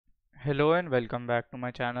Hello and welcome back to my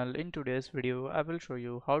channel. In today's video, I will show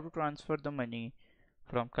you how to transfer the money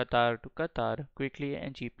from Qatar to Qatar quickly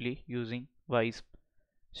and cheaply using Wise.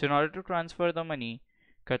 So in order to transfer the money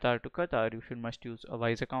Qatar to Qatar, you must use a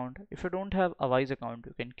Wise account. If you don't have a Wise account,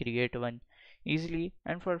 you can create one easily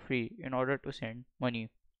and for free in order to send money.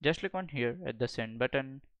 Just click on here at the send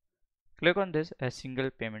button. Click on this as single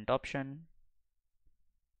payment option.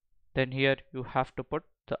 Then here you have to put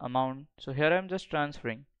the amount. So here I'm just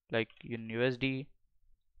transferring like in USD.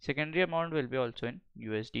 Secondary amount will be also in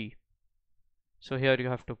USD. So here you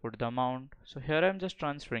have to put the amount. So here I'm just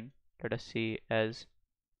transferring, let us say as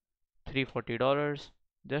 $340.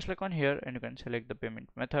 Just click on here and you can select the payment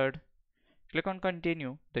method. Click on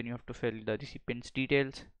continue, then you have to fill the recipient's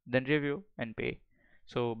details, then review and pay.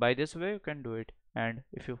 So by this way you can do it. And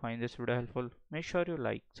if you find this video helpful, make sure you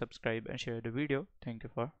like, subscribe and share the video. Thank you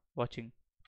for watching.